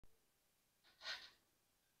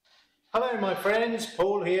Hello my friends,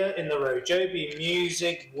 Paul here in the RoJoBe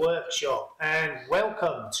Music Workshop and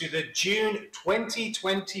welcome to the June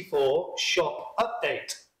 2024 shop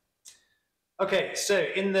update. Okay, so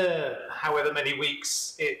in the however many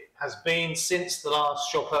weeks it has been since the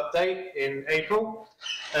last shop update in April,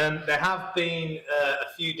 there have been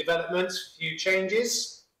a few developments, a few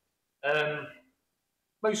changes,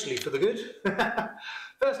 mostly for the good.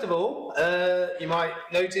 First of all, you might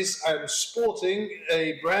notice I'm sporting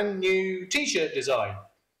a brand new t-shirt design.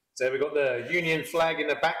 So we've got the Union flag in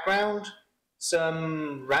the background,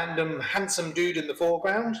 some random handsome dude in the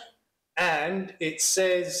foreground, and it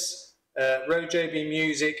says RoJoBe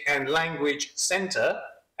Music and Language Centre,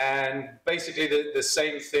 and basically the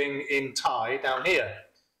same thing in Thai down here.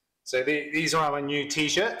 So these are our new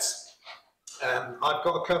t-shirts. I've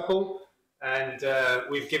got a couple, and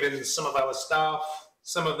we've given some of our staff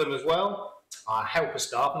some of them as well. Our helper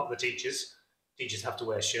staff, not the teachers. Teachers have to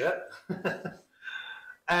wear a shirt.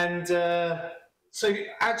 And so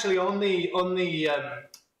actually on the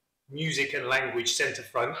Music and Language Centre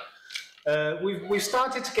front, we've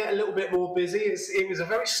started to get a little bit more busy. It was a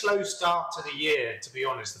very slow start to the year, to be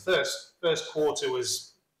honest. The first quarter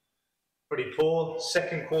was pretty poor.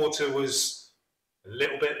 Second quarter was a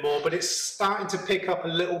little bit more, but it's starting to pick up a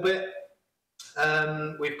little bit.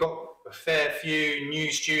 We've got a fair few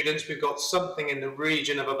new students. We've got something in the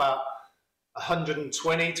region of about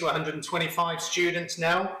 120 to 125 students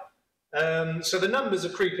now. So the numbers are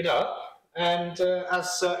creeping up, and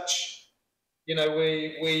as such, you know,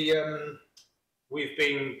 we've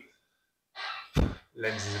been,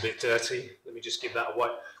 lens is a bit dirty, let me just give that a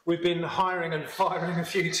wipe. We've been hiring and firing a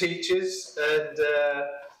few teachers, and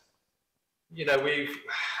you know, we've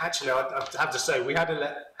actually, I have to say, we had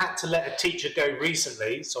to let a teacher go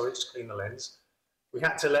recently. Sorry, just clean the lens. We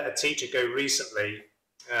had to let a teacher go recently,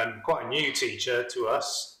 quite a new teacher to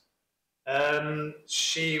us.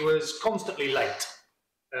 She was constantly late,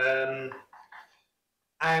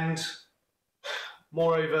 and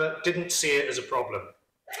moreover, didn't see it as a problem.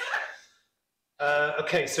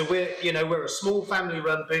 Okay, so we're a small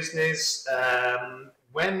family-run business.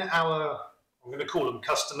 When I'm going to call them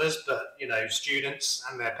customers, but you know, students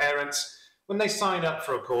and their parents, when they sign up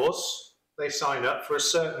for a course, they sign up for a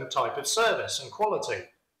certain type of service and quality.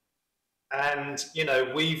 And you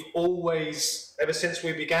know, we've always, ever since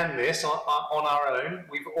we began this on our own,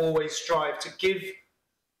 we've always strived to give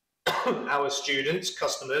our students,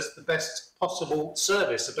 customers, the best possible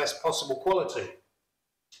service, the best possible quality.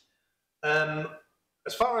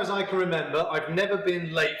 As far as I can remember, I've never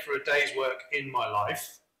been late for a day's work in my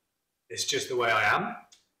life. It's just the way I am.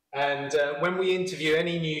 And when we interview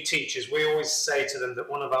any new teachers, we always say to them that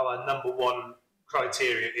one of our #1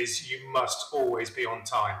 criteria is you must always be on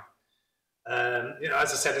time. You know,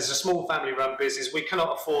 as I said, as a small family-run business, we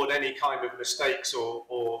cannot afford any kind of mistakes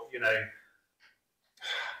or you know,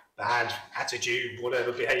 bad attitude,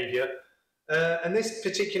 whatever behaviour. And this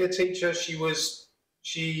particular teacher,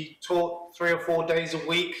 she taught 3 or 4 days a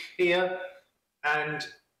week here, and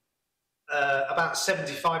about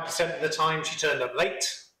 75% of the time she turned up late,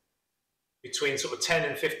 between sort of 10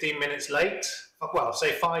 and 15 minutes late. Well,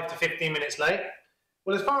 say 5 to 15 minutes late.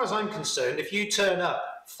 Well, as far as I'm concerned, if you turn up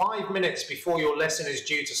 5 minutes before your lesson is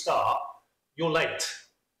due to start, you're late.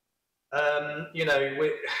 You know,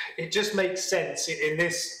 it just makes sense in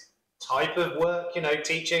this type of work, you know,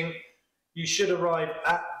 teaching. You should arrive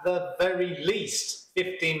at the very least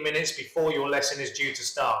 15 minutes before your lesson is due to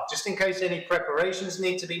start, just in case any preparations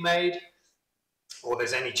need to be made, or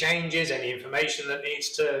there's any changes, any information that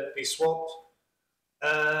needs to be swapped.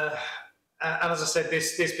 And as I said,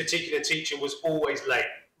 this particular teacher was always late,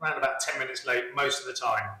 around about 10 minutes late most of the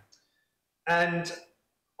time. And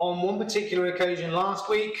on one particular occasion last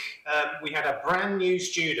week, we had a brand new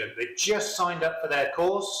student. They just signed up for their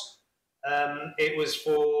course. It was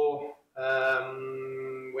for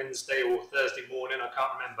Wednesday or Thursday morning, I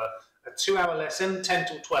can't remember, a 2-hour lesson, 10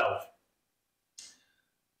 till 12.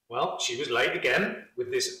 Well, she was late again for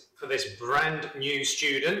this brand new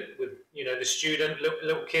student, with, you know, the student,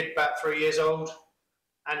 little kid about 3 years old,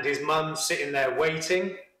 and his mum sitting there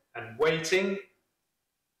waiting and waiting.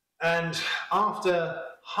 And after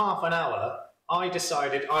half an hour, I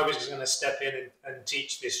decided I was going to step in and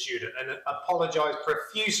teach this student, and apologise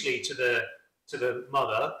profusely to the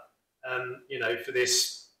mother, you know, for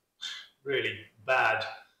this really bad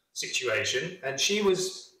situation. And she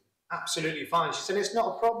was absolutely fine. She said, it's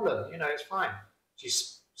not a problem, you know, it's fine. She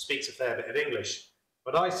speaks a fair bit of English.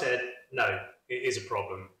 But I said, no, it is a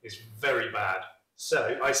problem. It's very bad.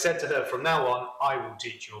 So I said to her, from now on, I will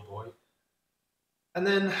teach your boy. And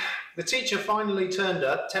then the teacher finally turned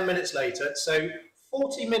up 10 minutes later. So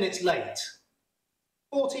 40 minutes late.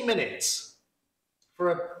 40 minutes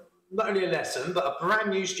for not only a lesson, but a brand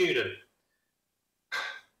new student.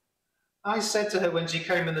 I said to her when she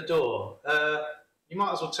came in the door, you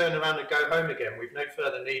might as well turn around and go home again. We've no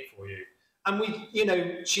further need for you.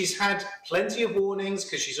 And she's had plenty of warnings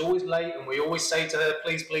because she's always late, and we always say to her,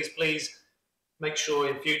 please, please, please, make sure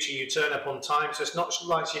in future you turn up on time. So it's not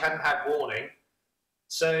like she hadn't had warning.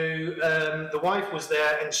 So the wife was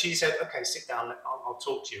there, and she said, okay, sit down, I'll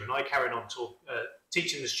talk to you. And I carried on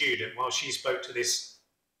teaching the student while she spoke to this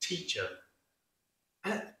teacher.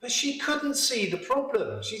 But she couldn't see the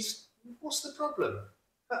problem. What's the problem?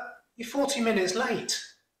 You're 40 minutes late.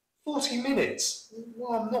 40 minutes?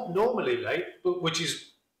 Well, I'm not normally late, but which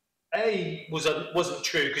is, A, wasn't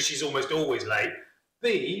true because she's almost always late.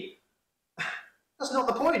 B, that's not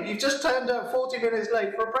the point. You've just turned up 40 minutes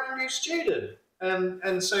late for a brand new student.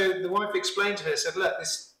 And so the wife explained to her, said, look,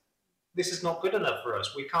 this is not good enough for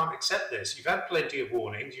us. We can't accept this. You've had plenty of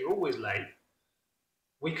warnings. You're always late.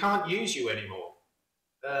 We can't use you anymore.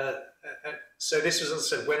 So this was,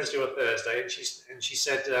 as I said, Wednesday or Thursday, and she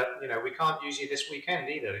said, we can't use you this weekend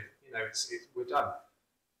either. We're done.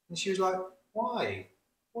 And she was like, why?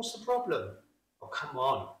 What's the problem? Oh, come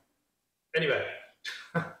on. Anyway,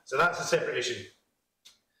 so that's a separate issue.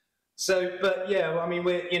 So, but yeah, I mean,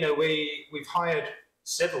 we've hired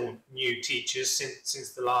several new teachers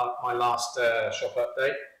since my last shop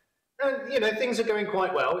update, and things are going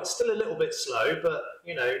quite well. It's still a little bit slow, but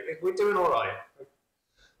we're doing all right.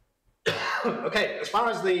 Okay, as far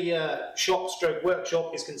as the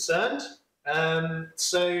shop/workshop is concerned,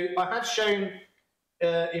 so I have shown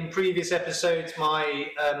in previous episodes my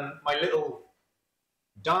little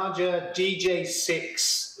Daja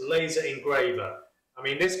DJ6 laser engraver. I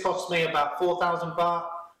mean, this cost me about 4,000 baht,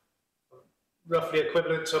 roughly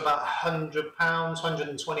equivalent to about £100,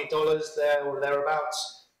 $120 there or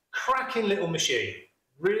thereabouts. Cracking little machine,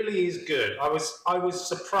 really is good. I was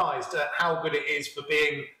surprised at how good it is for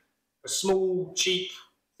being a small, cheap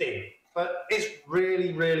thing, but it's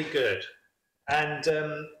really, really good. And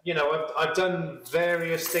I've done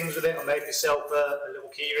various things with it. I made myself a little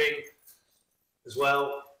keyring as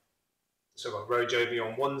well. So I've got RoJoBe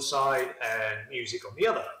on one side and music on the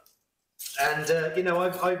other. And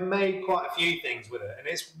I've made quite a few things with it, and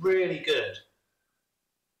it's really good.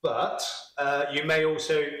 But you may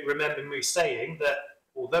also remember me saying that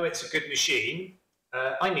although it's a good machine,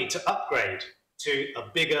 I need to upgrade to a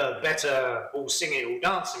bigger, better, all singing, all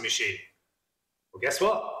dancing machine. Well, guess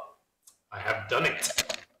what? I have done it.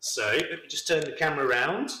 So let me just turn the camera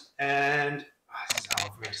around, and it's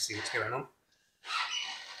hard for me to see what's going on.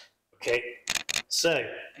 Okay, so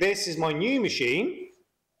this is my new machine,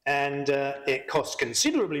 and it costs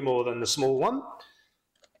considerably more than the small one,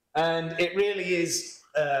 and it really is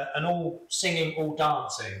an all singing, all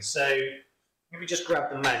dancing. So let me just grab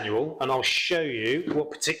the manual and I'll show you what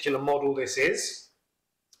particular model this is.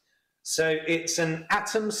 So it's an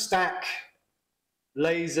Atom Stack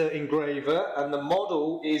laser engraver, and the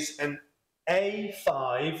model is an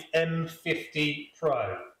A5 M50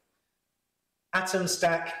 Pro. Atom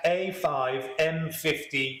Stack A5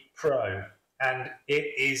 M50 Pro, and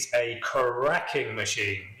it is a cracking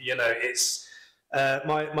machine. It's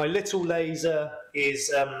my little laser is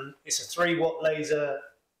it's a 3-watt laser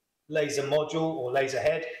module or laser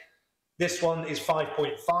head. This one is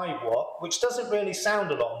 5.5 watt, which doesn't really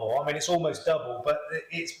sound a lot more. I mean, it's almost double, but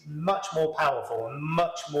it's much more powerful and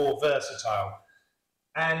much more versatile.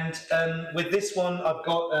 And with this one, I've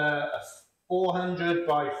got a 400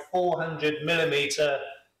 by 400 millimeter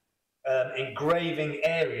engraving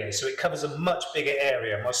area, so it covers a much bigger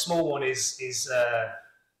area. My small one is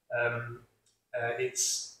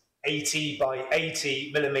it's 80 by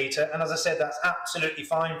 80 millimeter, and as I said, that's absolutely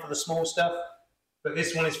fine for the small stuff. But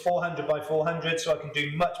this one is 400 by 400, so I can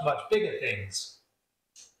do much, much bigger things.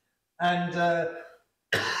 And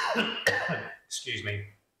excuse me.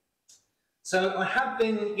 So I have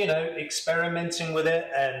been, experimenting with it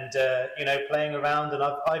and, playing around, and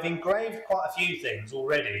I've engraved quite a few things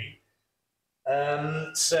already.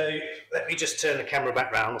 So let me just turn the camera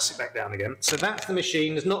back round. I'll sit back down again. So that's the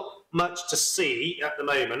machine. There's not much to see at the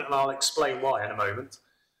moment, and I'll explain why in a moment.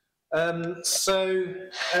 As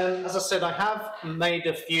I said, I have made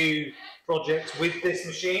a few projects with this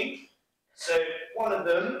machine. So one of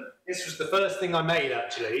them, this was the first thing I made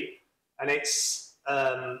actually, and it's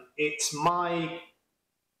my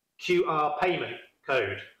QR payment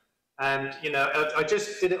code. And I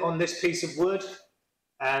just did it on this piece of wood,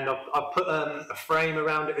 and I put a frame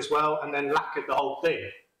around it as well, and then lacquered the whole thing.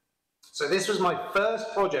 So this was my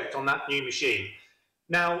first project on that new machine.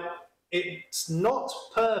 Now, it's not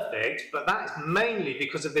perfect, but that's mainly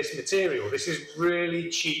because of this material. This is really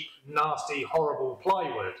cheap, nasty, horrible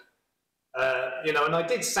plywood. You know, and I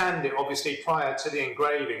did sand it obviously prior to the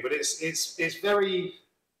engraving, but it's very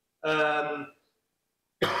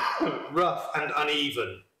rough and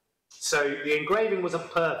uneven. So the engraving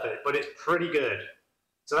wasn't perfect, but it's pretty good.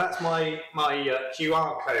 So that's my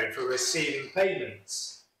QR code for receiving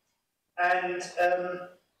payments. And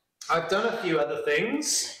I've done a few other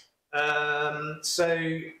things. My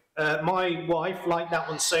wife liked that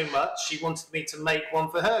one so much, she wanted me to make one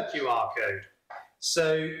for her QR code.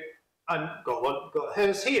 So I've got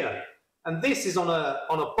hers here. And this is on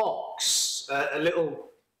a box, a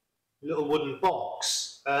little wooden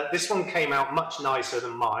box. This one came out much nicer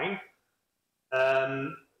than mine.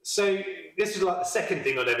 So this is like the second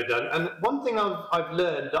thing I'd ever done. And one thing I've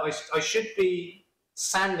learned that I should be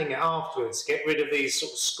sanding it afterwards to get rid of these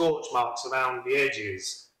sort of scorch marks around the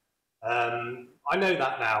edges. I know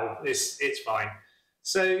that now, it's fine.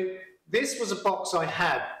 So this was a box I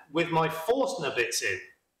had with my Forstner bits in.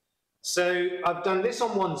 So I've done this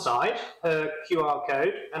on one side, QR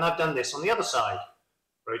code, and I've done this on the other side,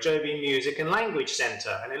 RoJoBe Music and Language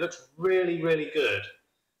Centre, and it looks really, really good.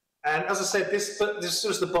 And as I said, this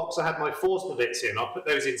was the box I had my Forstner bits in. I'll put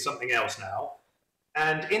those in something else now.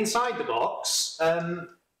 And inside the box, I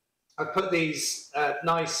put these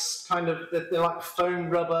nice kind of, they're like foam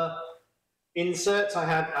rubber inserts. I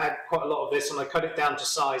had quite a lot of this, and I cut it down to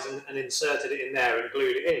size and inserted it in there and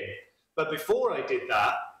glued it in. But before I did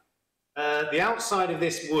that, the outside of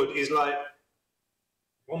this wood is like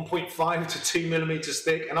 1.5 to 2 millimeters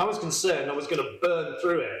thick, and I was concerned I was going to burn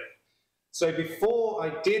through it. So before I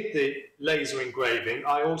did the laser engraving,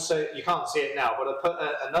 I also, you can't see it now, but I put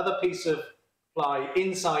another piece of ply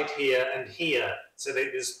inside here and here. So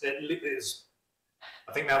there's,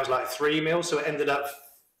 I think that was like 3 mil, so it ended up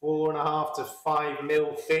 4.5 to 5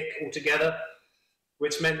 mil thick altogether,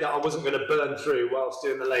 which meant that I wasn't going to burn through whilst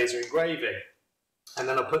doing the laser engraving. And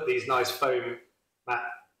then I put these nice foam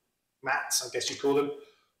mats, I guess you call them.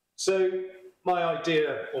 So my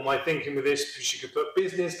idea, or my thinking with this, is you could put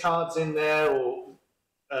business cards in there, or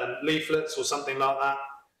leaflets or something like that.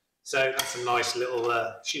 So that's a nice little,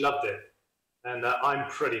 she loved it. And I'm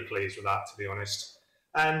pretty pleased with that, to be honest.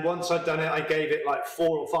 And once I'd done it, I gave it like 4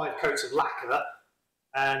 or 5 coats of lacquer,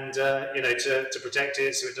 and you know, to protect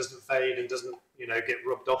it so it doesn't fade and doesn't, you know, get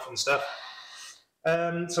rubbed off and stuff.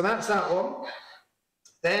 So that's that one.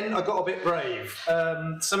 Then I got a bit brave.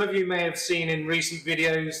 Some of you may have seen in recent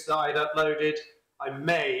videos that I'd uploaded, I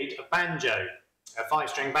made a banjo, a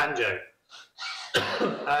 5-string banjo.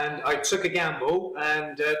 And I took a gamble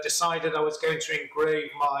and decided I was going to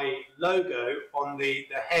engrave my logo on the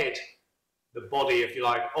head, the body, if you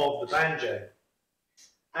like, of the banjo.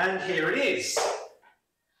 And here it is.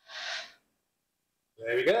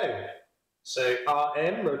 There we go. So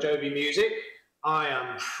RM, RoJoBe Music. I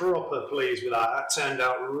am proper pleased with that. That turned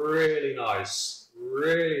out really nice,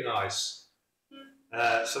 really nice.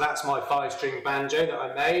 So that's my 5-string banjo that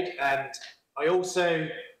I made, and I also,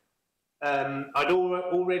 I'd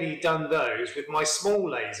already done those with my small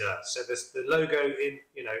laser. So there's the logo in,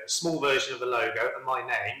 you know, a small version of the logo and my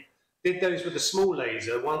name. Did those with a small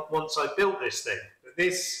laser once I built this thing. But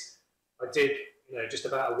this I did, you know, just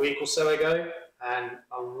about a week or so ago, and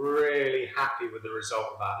I'm really happy with the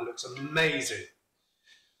result of that. It looks amazing.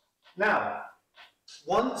 Now,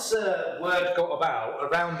 once word got about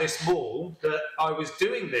around this mall that I was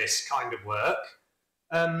doing this kind of work,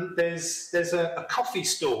 there's a coffee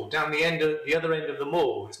stall down the other end of the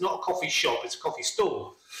mall. It's not a coffee shop, it's a coffee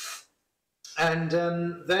stall. And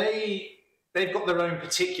they've got their own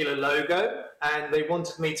particular logo, and they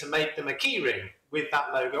wanted me to make them a keyring with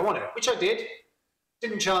that logo on it, which I did.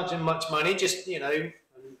 Didn't charge them much money, just, you know,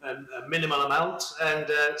 a minimal amount. And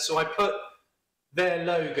so I put their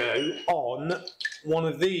logo on one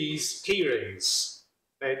of these keyrings.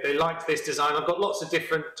 They liked this design. I've got lots of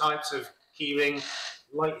different types of keyring.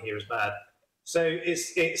 Light here is bad. So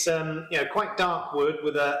it's you know, quite dark wood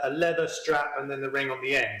with a leather strap and then the ring on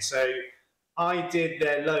the end. So I did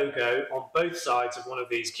their logo on both sides of one of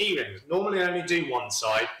these keyrings. Normally I only do one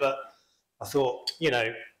side, but I thought, you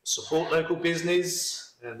know, support local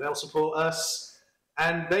business and they'll support us.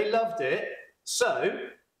 And they loved it. So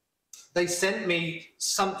they sent me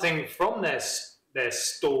something from their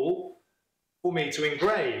stall for me to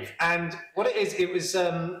engrave. And what it is, it was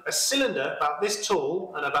a cylinder about this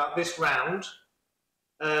tall and about this round,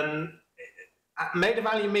 made of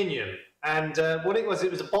aluminium. And what it was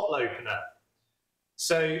a bottle opener.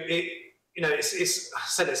 So it, you know,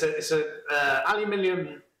 it's a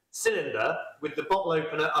aluminium cylinder with the bottle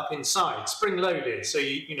opener up inside, spring loaded. So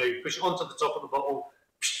you push it onto the top of the bottle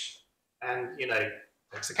and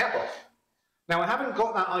takes the cap off. Now I haven't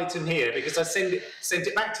got that item here because I sent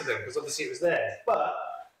it back to them because obviously it was there. But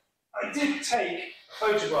I did take a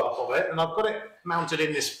photograph of it and I've got it mounted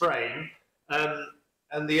in this frame.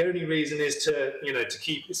 And the only reason is to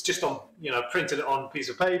keep, it's just on, printed it on a piece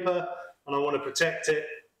of paper and I want to protect it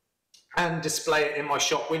and display it in my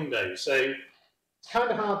shop window. So it's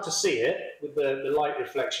kind of hard to see it with the light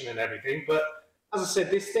reflection and everything, but as I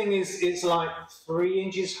said, this thing it's like 3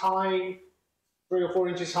 inches high, 3 or 4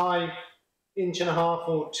 inches high, 1.5 inches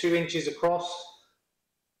or 2 inches across,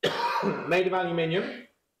 made of aluminium,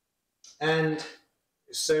 and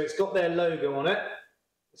so it's got their logo on it.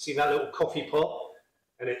 See that little coffee pot,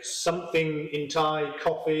 and it's something in Thai,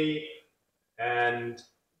 coffee, and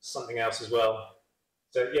something else as well.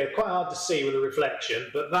 So yeah, quite hard to see with the reflection,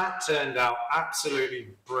 but that turned out absolutely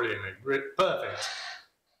brilliantly, perfect.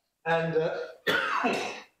 And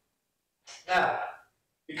now,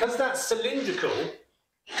 because that's cylindrical,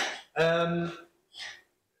 for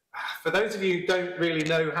those of you who don't really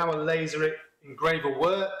know how a laser engraver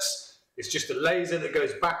works, it's just a laser that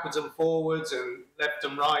goes backwards and forwards and left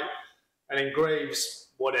and right and engraves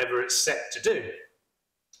whatever it's set to do,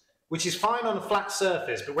 which is fine on a flat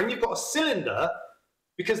surface. But when you've got a cylinder,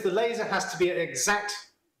 because the laser has to be at an exact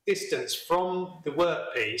distance from the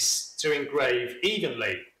workpiece to engrave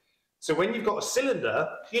evenly. So when you've got a cylinder,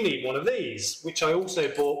 you need one of these, which I also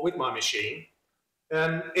bought with my machine.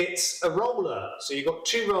 It's a roller, so you've got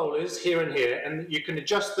 2 rollers here and here, and you can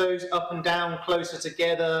adjust those up and down closer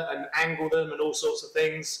together and angle them and all sorts of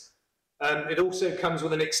things. It also comes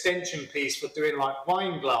with an extension piece for doing like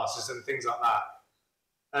wine glasses and things like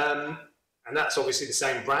that. And that's obviously the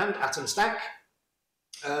same brand, Atom Stack.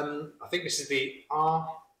 I think this is the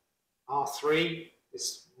R3,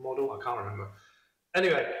 this model, I can't remember.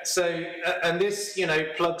 Anyway, so, and this,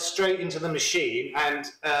 plugs straight into the machine, and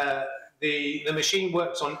the machine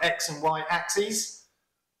works on X and Y axes.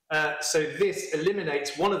 So this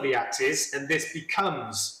eliminates one of the axes, and this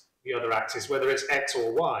becomes the other axis, whether it's X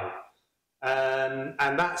or Y.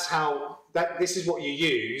 And that's how, this is what you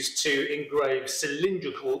use to engrave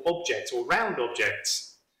cylindrical objects or round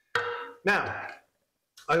objects. Now,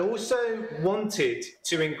 I also wanted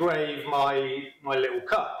to engrave my little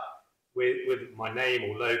cup with my name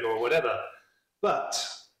or logo or whatever. But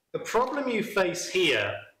the problem you face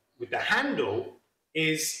here with the handle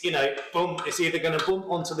is, boom, it's either going to bump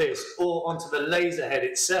onto this or onto the laser head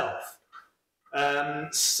itself.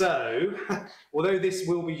 So, although this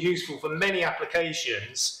will be useful for many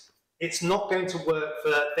applications, it's not going to work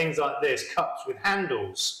for things like this, cups with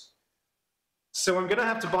handles. So I'm going to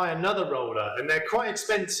have to buy another roller, and they're quite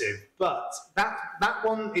expensive, but that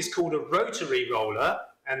one is called a rotary roller,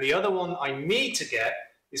 and the other one I need to get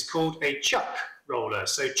is called a chuck roller.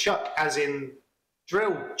 So chuck as in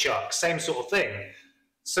drill chuck, same sort of thing.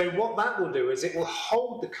 So what that will do is it will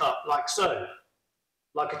hold the cup like so,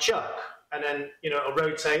 like a chuck, and then it'll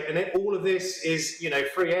rotate, and all of this is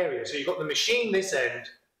free area. So you've got the machine this end,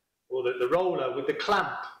 or the roller with the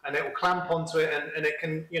clamp, and it will clamp onto it, and it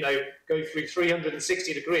can go through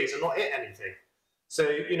 360 degrees and not hit anything. So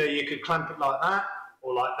you could clamp it like that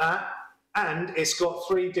or like that, and it's got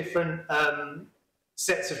 3 different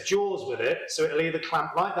sets of jaws with it, so it'll either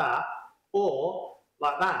clamp like that or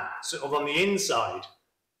like that, sort of on the inside.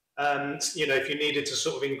 If you needed to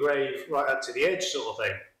sort of engrave right up to the edge sort of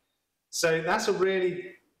thing. So that's a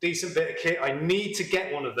really decent bit of kit. I need to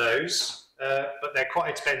get one of those, but they're quite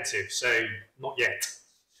expensive, so not yet.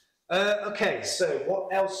 Okay, so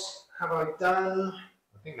what else have I done?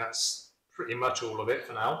 I think that's pretty much all of it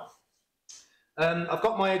for now. I've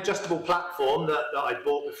got my adjustable platform that I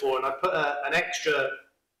bought before, and I put an extra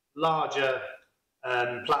larger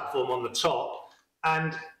platform on the top,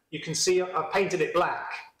 and you can see I painted it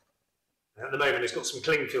black. At the moment it's got some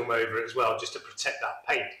cling film over it as well, just to protect that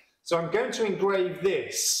paint. So I'm going to engrave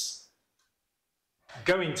this. I'm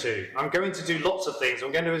going to do lots of things.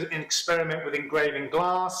 I'm going to experiment with engraving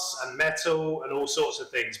glass and metal and all sorts of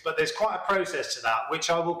things, but there's quite a process to that, which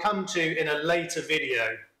I will come to in a later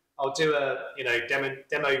video. I'll do a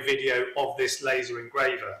demo video of this laser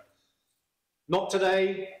engraver. Not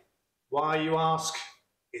today. Why, you ask?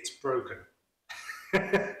 It's broken.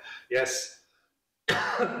 Yes.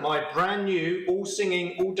 My brand new, all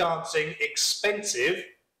singing, all dancing, expensive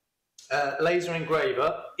laser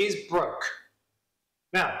engraver is broke.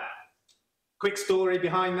 Now, quick story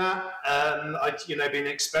behind that. I've been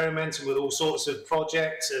experimenting with all sorts of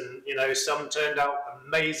projects, and some turned out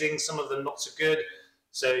amazing, some of them not so good.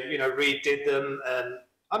 So redid them, and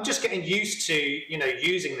I'm just getting used to,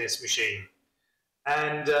 using this machine.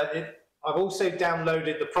 And I've also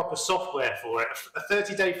downloaded the proper software for it, a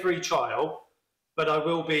 30-day free trial, but I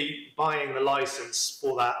will be buying the license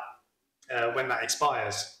for that when that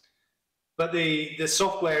expires. But the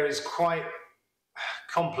software is quite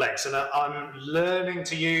complex, and I'm learning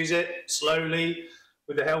to use it slowly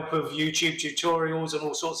with the help of YouTube tutorials and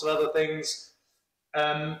all sorts of other things.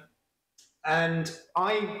 And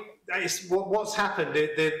what's happened,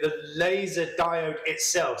 the laser diode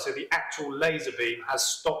itself, so the actual laser beam, has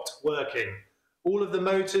stopped working. All of the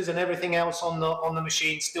motors and everything else on the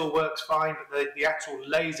machine still works fine, but the actual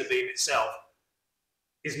laser beam itself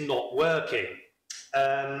is not working.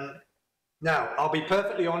 Now, I'll be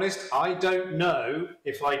perfectly honest, I don't know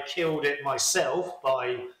if I killed it myself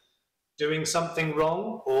by doing something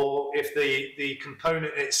wrong, or if the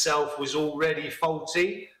component itself was already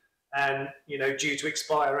faulty and due to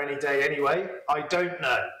expire any day anyway. I don't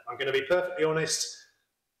know. I'm going to be perfectly honest.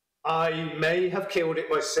 I may have killed it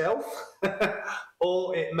myself,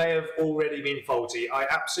 or it may have already been faulty. I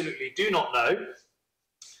absolutely do not know.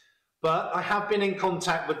 But I have been in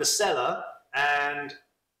contact with the seller, and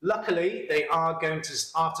luckily they are going to,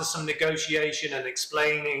 after some negotiation and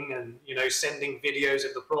explaining and sending videos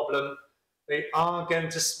of the problem, they are going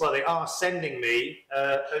to, well, they are sending me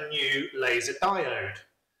a new laser diode,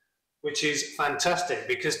 which is fantastic,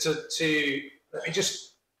 because let me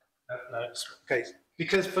just, okay,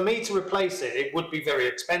 because for me to replace it, it would be very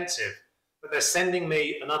expensive, but they're sending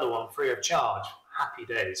me another one free of charge. Happy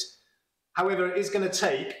days. However, it is going to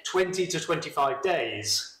take 20 to 25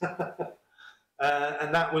 days.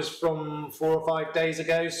 And that was from 4 or 5 days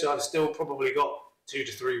ago, so I've still probably got 2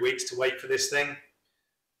 to 3 weeks to wait for this thing.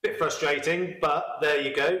 Bit frustrating, but there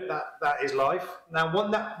you go. That is life. Now,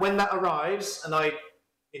 when that arrives and I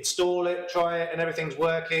install it, try it, and everything's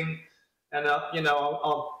working, and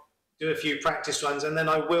I'll do a few practice runs, and then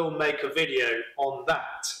I will make a video on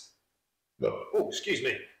that. Oh, excuse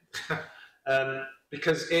me.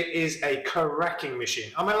 Because it is a cracking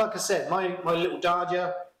machine. I mean, like I said, my little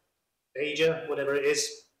Daja, whatever it is,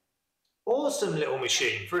 awesome little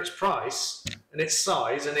machine for its price and its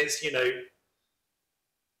size and its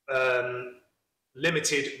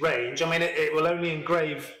limited range. I mean, it will only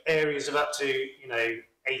engrave areas of up to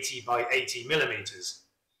 80 by 80 millimeters.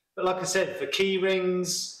 But like I said, for key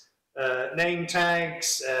rings, name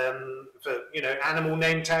tags, for animal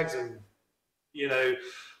name tags, and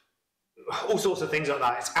all sorts of things like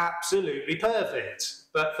that, it's absolutely perfect.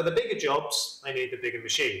 But for the bigger jobs, I need the bigger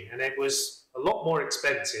machine, and it was a lot more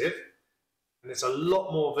expensive, and it's a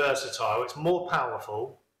lot more versatile, it's more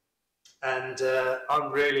powerful, and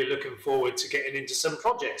I'm really looking forward to getting into some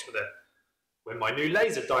projects with it when my new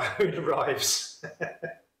laser diode arrives.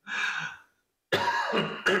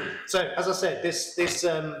 So, as I said,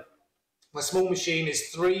 my small machine is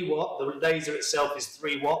 3 watt, the laser itself is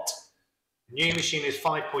 3 watt, the new machine is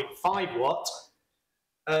 5.5 watt,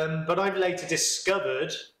 but I've later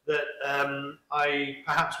discovered that I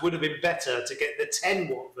perhaps would have been better to get the 10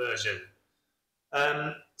 watt version.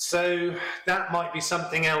 So that might be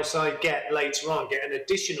something else I get later on, get an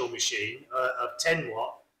additional machine of 10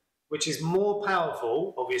 watt, which is more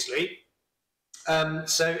powerful, obviously.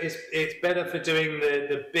 So it's better for doing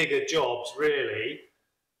the bigger jobs, really,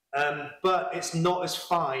 but it's not as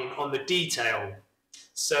fine on the detail.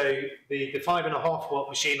 So the 5.5 watt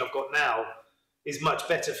machine I've got now is much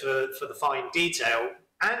better for the fine detail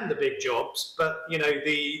and the big jobs, but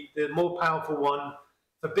the more powerful one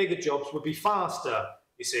for bigger jobs would be faster,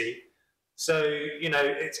 you see. So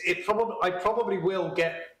I probably will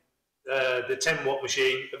get the 10 watt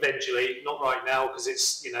machine eventually, not right now, because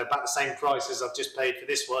it's about the same price as I've just paid for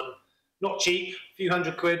this one. Not cheap, a few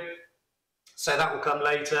 £100, so that will come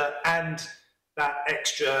later, and that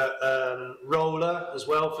extra roller as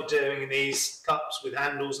well for doing these cups with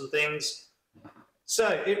handles and things. So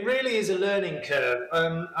it really is a learning curve.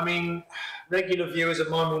 I mean, regular viewers of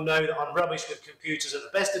mine will know that I'm rubbish with computers at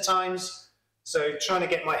the best of times, so trying to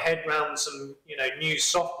get my head around some new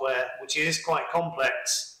software, which is quite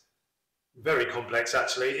complex, very complex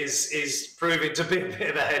actually, is proving to be a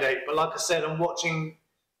bit of a headache. But like I said, I'm watching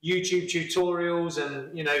YouTube tutorials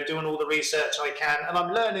and doing all the research I can, and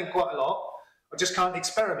I'm learning quite a lot. I just can't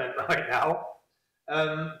experiment right now,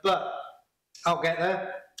 but I'll get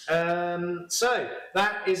there. So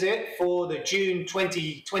that is it for the June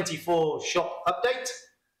 2024 shop update.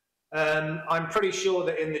 I'm pretty sure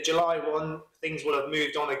that in the July one, things will have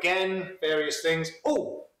moved on again, various things.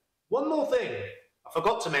 Oh, one more thing I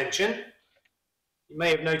forgot to mention. You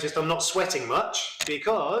may have noticed I'm not sweating much,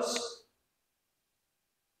 because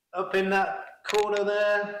up in that corner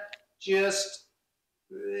there, just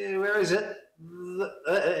Where is it?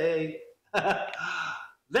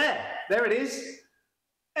 There it is.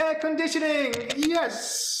 Air conditioning,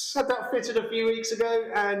 yes! Had that fitted a few weeks ago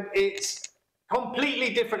and it's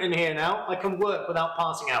completely different in here now. I can work without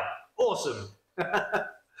passing out. Awesome.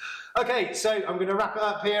 Okay, so I'm going to wrap it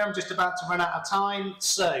up here. I'm just about to run out of time.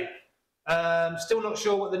 So, still not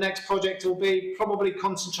sure what the next project will be. Probably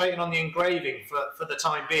concentrating on the engraving for the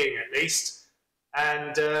time being at least.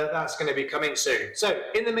 And that's going to be coming soon. So,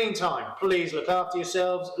 in the meantime, please look after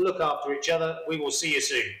yourselves, look after each other. We will see you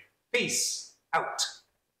soon. Peace out.